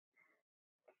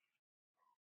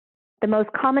The most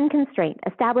common constraint,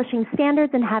 establishing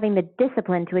standards and having the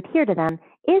discipline to adhere to them,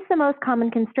 is the most common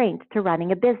constraint to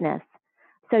running a business.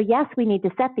 So yes, we need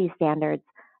to set these standards,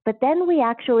 but then we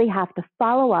actually have to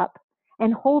follow up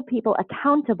and hold people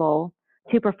accountable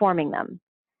to performing them.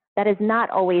 That is not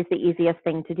always the easiest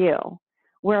thing to do.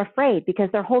 We're afraid because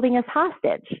they're holding us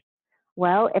hostage.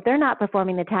 Well, if they're not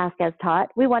performing the task as taught,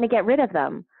 we want to get rid of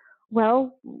them.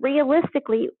 Well,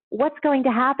 realistically, what's going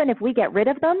to happen if we get rid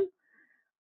of them?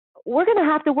 We're going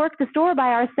to have to work the store by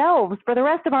ourselves for the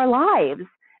rest of our lives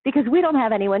because we don't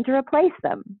have anyone to replace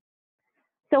them.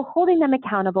 So holding them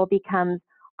accountable becomes,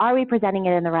 are we presenting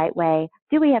it in the right way?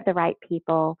 Do we have the right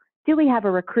people? Do we have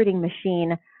a recruiting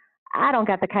machine? I don't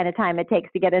got the kind of time it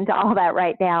takes to get into all that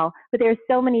right now, but there's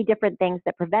so many different things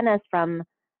that prevent us from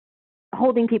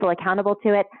holding people accountable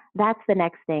to it. That's the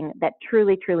next thing that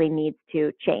truly, truly needs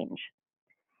to change.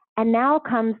 And now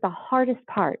comes the hardest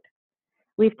part.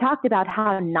 We've talked about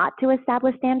how not to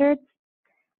establish standards.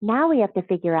 Now we have to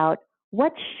figure out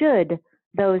what should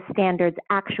those standards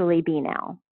actually be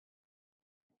now.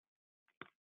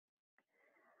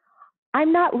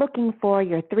 I'm not looking for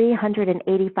your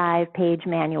 385-page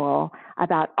manual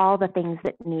about all the things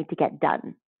that need to get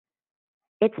done.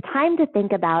 It's time to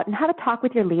think about and have a talk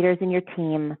with your leaders and your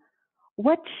team.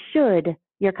 What should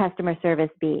your customer service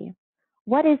be?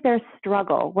 What is their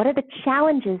struggle? What are the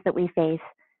challenges that we face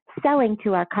selling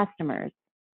to our customers?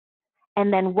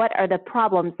 And then what are the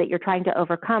problems that you're trying to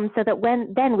overcome so that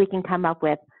then we can come up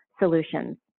with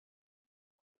solutions?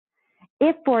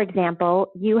 If, for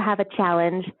example, you have a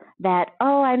challenge that,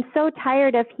 oh, I'm so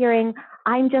tired of hearing,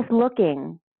 I'm just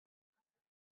looking.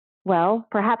 Well,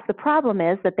 perhaps the problem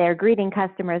is that they're greeting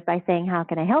customers by saying, how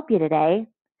can I help you today?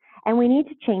 And we need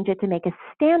to change it to make a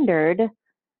standard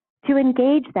to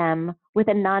engage them with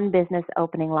a non-business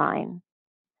opening line.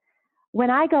 When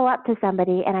I go up to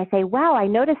somebody and I say, wow, I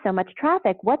noticed so much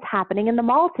traffic, what's happening in the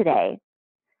mall today?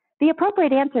 The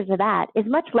appropriate answer to that is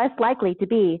much less likely to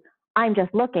be, I'm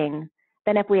just looking,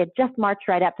 than if we had just marched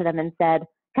right up to them and said,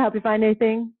 can I help you find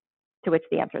anything? To which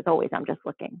the answer is always, I'm just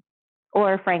looking.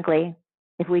 Or frankly,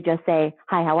 if we just say,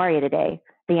 hi, how are you today?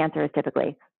 The answer is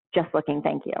typically, just looking,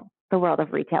 thank you. The world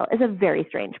of retail is a very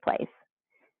strange place.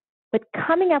 But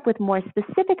coming up with more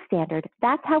specific standards,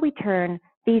 that's how we turn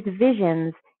these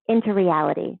visions into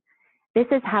reality. This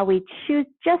is how we choose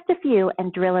just a few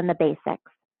and drill in the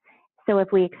basics. So if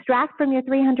we extract from your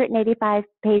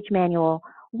 385-page manual,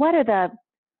 what are the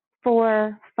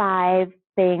 4, 5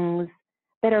 things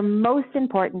that are most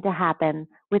important to happen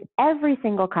with every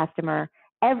single customer,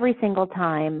 every single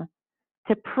time,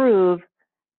 to prove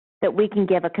that we can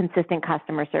give a consistent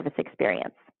customer service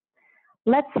experience?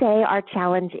 Let's say our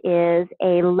challenge is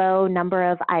a low number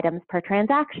of items per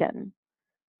transaction.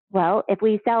 Well, if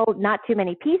we sell not too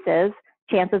many pieces,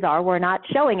 chances are we're not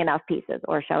showing enough pieces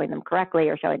or showing them correctly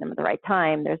or showing them at the right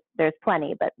time. There's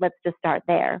plenty, but let's just start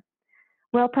there.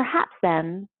 Well, perhaps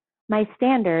then my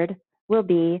standard will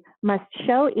be must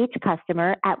show each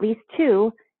customer at least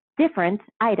 2 different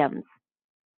items.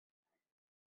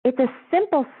 It's a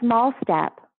simple, small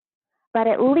step, but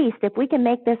at least if we can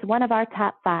make this one of our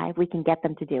top 5, we can get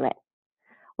them to do it.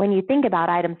 When you think about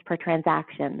items per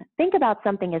transaction, think about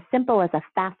something as simple as a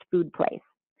fast food place.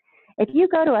 If you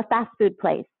go to a fast food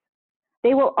place,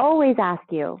 they will always ask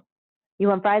you, you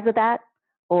want fries with that?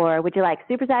 Or would you like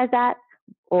supersize that?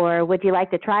 Or would you like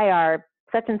to try our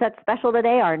such and such special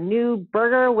today, our new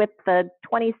burger with the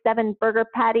 27 burger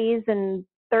patties and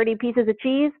 30 pieces of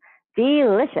cheese?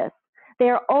 Delicious. They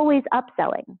are always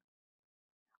upselling.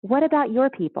 What about your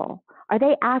people? Are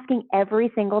they asking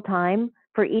every single time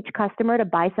for each customer to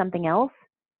buy something else?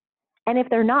 And if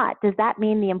they're not, does that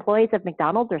mean the employees of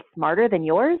McDonald's are smarter than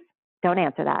yours? Don't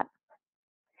answer that.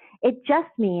 It just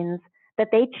means that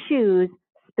they choose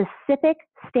specific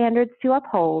standards to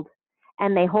uphold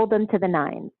and they hold them to the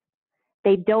nines.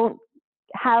 They don't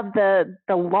have the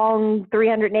long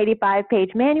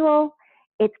 385-page manual.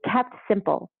 It's kept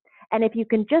simple. And if you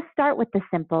can just start with the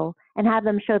simple and have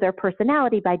them show their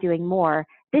personality by doing more,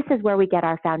 this is where we get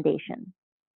our foundation.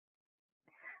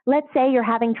 Let's say you're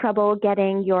having trouble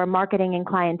getting your marketing and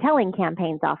clienteling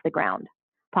campaigns off the ground.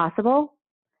 Possible?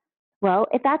 Well,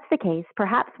 if that's the case,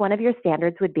 perhaps one of your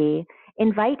standards would be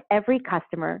invite every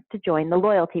customer to join the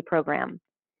loyalty program.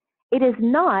 It is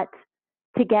not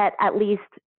to get at least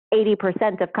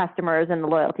 80% of customers in the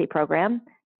loyalty program,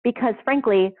 because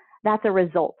frankly, that's a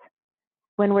result.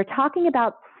 When we're talking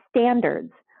about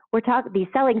standards, these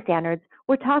selling standards,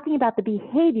 we're talking about the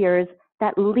behaviors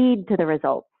that lead to the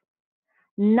results.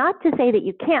 Not to say that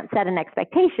you can't set an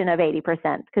expectation of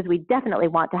 80%, because we definitely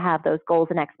want to have those goals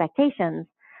and expectations.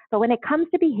 But when it comes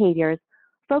to behaviors,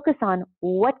 focus on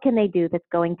what can they do that's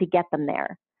going to get them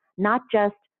there, not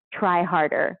just try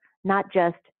harder, not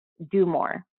just do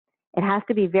more. It has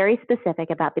to be very specific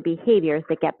about the behaviors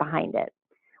that get behind it.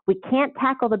 We can't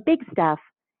tackle the big stuff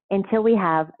until we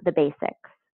have the basics.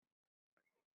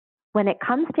 When it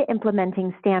comes to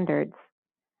implementing standards,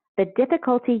 the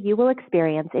difficulty you will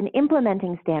experience in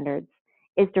implementing standards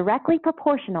is directly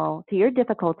proportional to your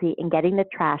difficulty in getting the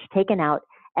trash taken out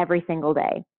every single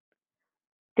day.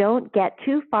 Don't get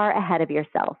too far ahead of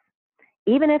yourself.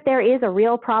 Even if there is a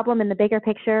real problem in the bigger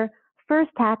picture, first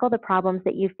tackle the problems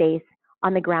that you face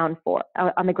on the ground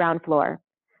floor.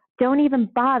 Don't even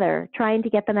bother trying to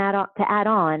get them to add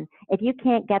on if you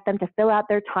can't get them to fill out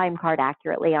their time card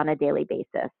accurately on a daily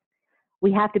basis.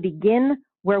 We have to begin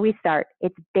where we start.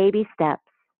 It's baby steps.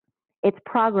 It's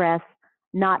progress,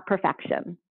 not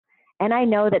perfection. And I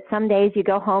know that some days you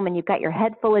go home and you've got your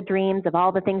head full of dreams of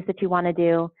all the things that you want to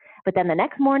do, but then the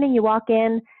next morning you walk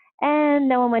in and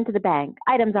no one went to the bank.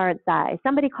 Items aren't sized.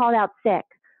 Somebody called out sick.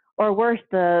 Or worse,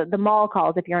 the mall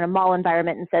calls if you're in a mall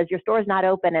environment and says, your store's not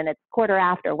open and it's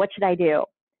 1:15. What should I do?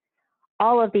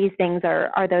 All of these things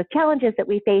are those challenges that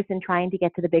we face in trying to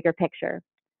get to the bigger picture.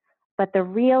 But the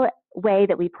real way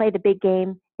that we play the big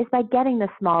game is by getting the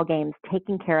small games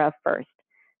taken care of first.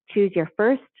 Choose your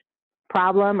first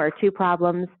problem or two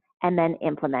problems and then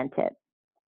implement it.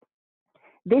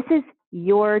 This is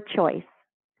your choice.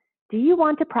 Do you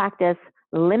want to practice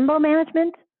limbo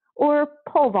management or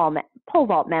pole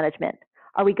vault management?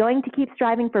 Are we going to keep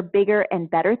striving for bigger and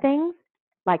better things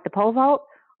like the pole vault,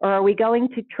 or are we going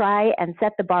to try and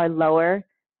set the bar lower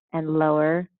and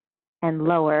lower and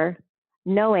lower,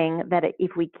 knowing that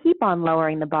if we keep on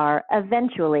lowering the bar,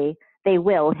 eventually they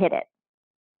will hit it?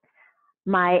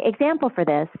 My example for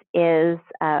this is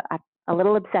a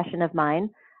little obsession of mine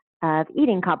of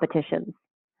eating competitions.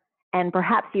 And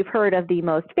perhaps you've heard of the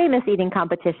most famous eating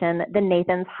competition, the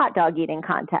Nathan's Hot Dog Eating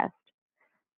Contest.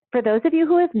 For those of you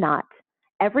who have not,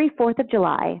 every 4th of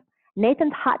July,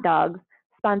 Nathan's Hot Dogs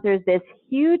sponsors this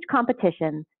huge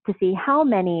competition to see how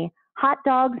many hot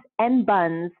dogs and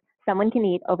buns someone can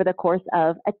eat over the course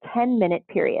of a 10-minute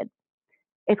period.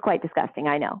 It's quite disgusting,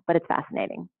 I know, but it's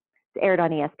fascinating. It's aired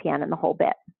on ESPN and the whole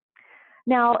bit.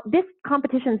 Now, this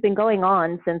competition's been going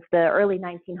on since the early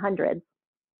 1900s.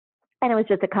 And it was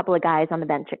just a couple of guys on the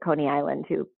bench at Coney Island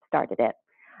who started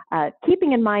it.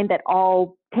 Keeping in mind that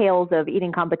all tales of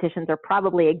eating competitions are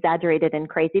probably exaggerated and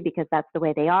crazy because that's the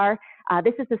way they are,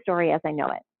 this is the story as I know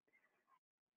it.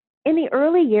 In the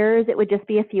early years, it would just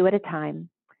be a few at a time.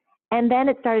 And then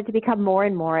it started to become more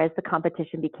and more as the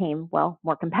competition became, well,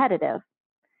 more competitive.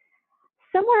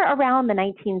 Somewhere around the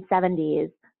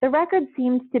 1970s, the record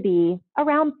seemed to be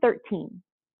around 13.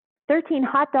 13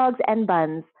 hot dogs and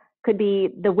buns could be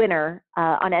the winner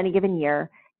on any given year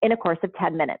in a course of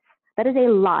 10 minutes. That is a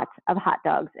lot of hot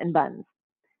dogs and buns.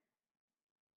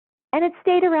 And it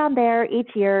stayed around there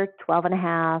each year,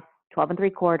 12.5,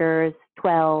 12.75,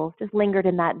 12, just lingered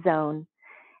in that zone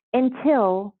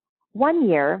until one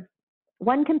year,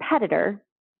 one competitor,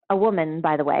 a woman,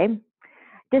 by the way,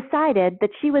 decided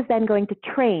that she was then going to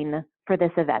train for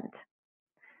this event.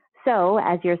 So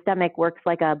as your stomach works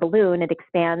like a balloon, it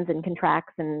expands and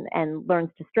contracts and learns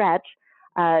to stretch.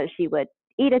 She would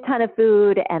eat a ton of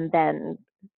food and then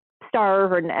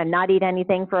starve and not eat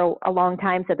anything for a long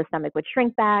time so the stomach would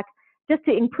shrink back, just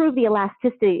to improve the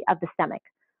elasticity of the stomach.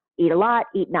 Eat a lot,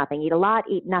 eat nothing, eat a lot,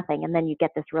 eat nothing, and then you get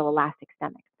this real elastic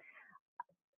stomach.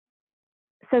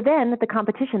 So then at the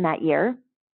competition that year,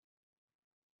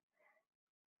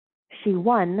 she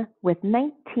won with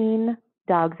 19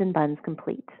 dogs and buns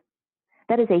complete.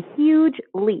 That is a huge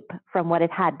leap from what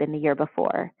it had been the year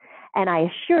before. And I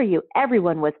assure you,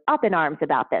 everyone was up in arms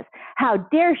about this. How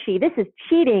dare she? This is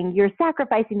cheating. You're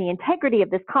sacrificing the integrity of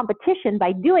this competition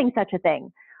by doing such a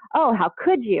thing. Oh, how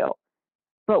could you?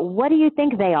 But what do you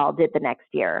think they all did the next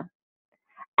year?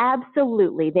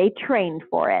 Absolutely, they trained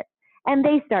for it. And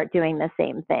they start doing the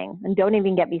same thing. And don't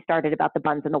even get me started about the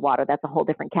buns in the water. That's a whole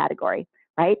different category,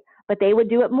 right? But they would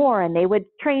do it more, and they would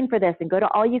train for this and go to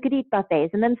all-you-could-eat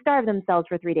buffets and then starve themselves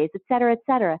for 3 days, et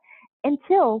cetera,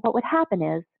 until what would happen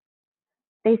is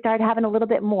they start having a little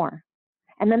bit more.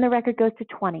 And then the record goes to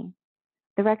 20.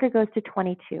 The record goes to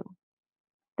 22.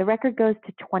 The record goes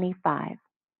to 25.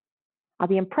 I'll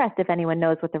be impressed if anyone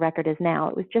knows what the record is now.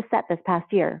 It was just set this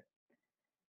past year.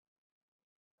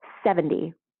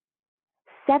 70.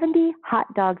 70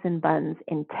 hot dogs and buns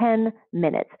in 10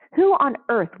 minutes. Who on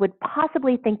earth would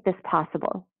possibly think this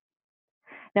possible?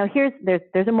 Now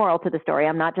there's a moral to the story.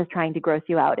 I'm not just trying to gross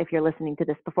you out if you're listening to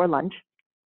this before lunch.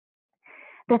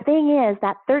 The thing is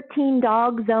that 13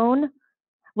 dog zone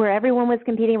where everyone was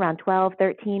competing around 12,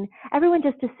 13, everyone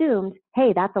just assumed,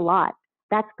 hey, that's a lot.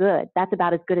 That's good. That's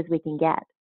about as good as we can get.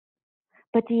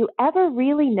 But do you ever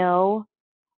really know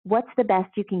what's the best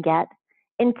you can get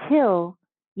until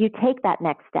you take that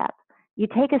next step? You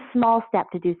take a small step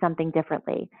to do something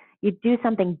differently. You do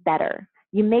something better.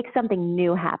 You make something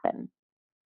new happen.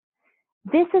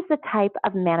 This is the type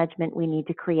of management we need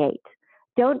to create.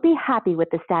 Don't be happy with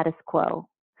the status quo.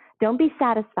 Don't be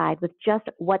satisfied with just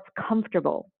what's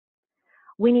comfortable.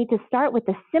 We need to start with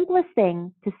the simplest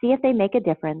thing to see if they make a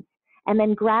difference, and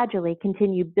then gradually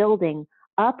continue building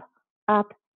up,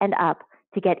 up, and up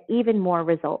to get even more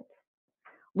results.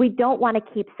 We don't want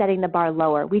to keep setting the bar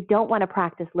lower. We don't want to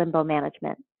practice limbo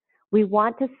management. We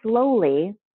want to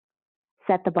slowly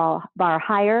set the bar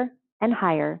higher and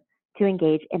higher to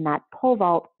engage in that pole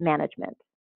vault management.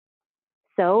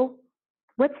 So,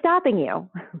 what's stopping you?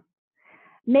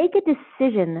 Make a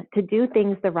decision to do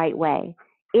things the right way.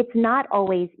 It's not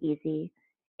always easy.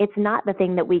 It's not the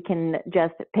thing that we can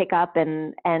just pick up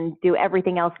and do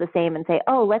everything else the same and say,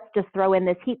 oh, let's just throw in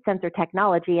this heat sensor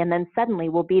technology and then suddenly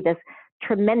we'll be this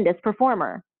tremendous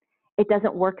performer. It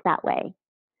doesn't work that way.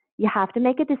 You have to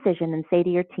make a decision and say to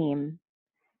your team,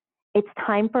 it's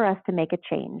time for us to make a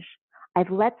change. I've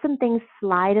let some things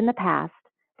slide in the past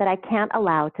that I can't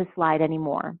allow to slide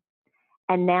anymore.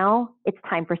 And now it's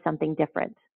time for something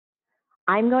different.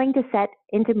 I'm going to set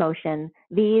into motion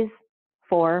these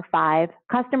 4 or 5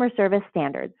 customer service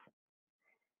standards.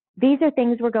 These are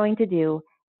things we're going to do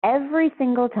every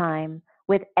single time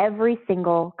with every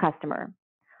single customer.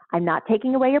 I'm not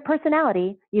taking away your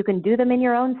personality. You can do them in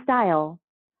your own style.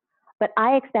 But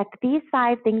I expect these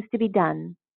 5 things to be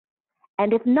done.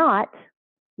 And if not,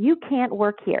 you can't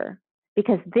work here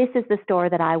because this is the store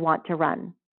that I want to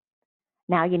run.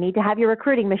 Now you need to have your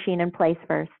recruiting machine in place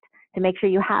first to make sure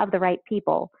you have the right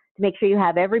people, to make sure you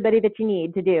have everybody that you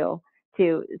need to do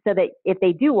so that if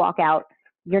they do walk out,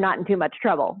 you're not in too much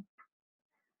trouble.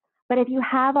 But if you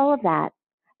have all of that,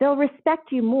 they'll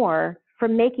respect you more for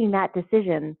making that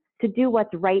decision to do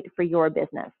what's right for your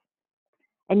business.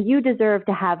 And you deserve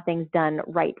to have things done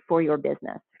right for your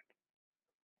business.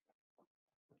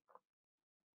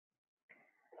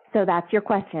 So that's your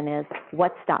question is,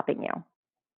 what's stopping you?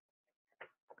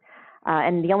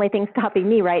 And the only thing stopping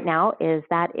me right now is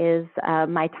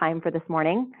my time for this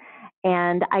morning.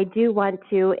 And I do want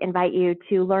to invite you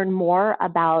to learn more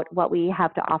about what we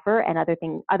have to offer and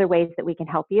other ways that we can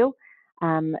help you.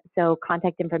 So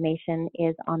contact information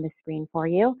is on the screen for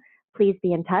you. Please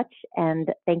be in touch,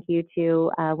 and thank you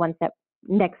to One Step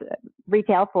Next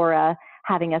Retail for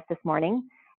having us this morning.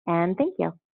 And thank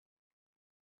you.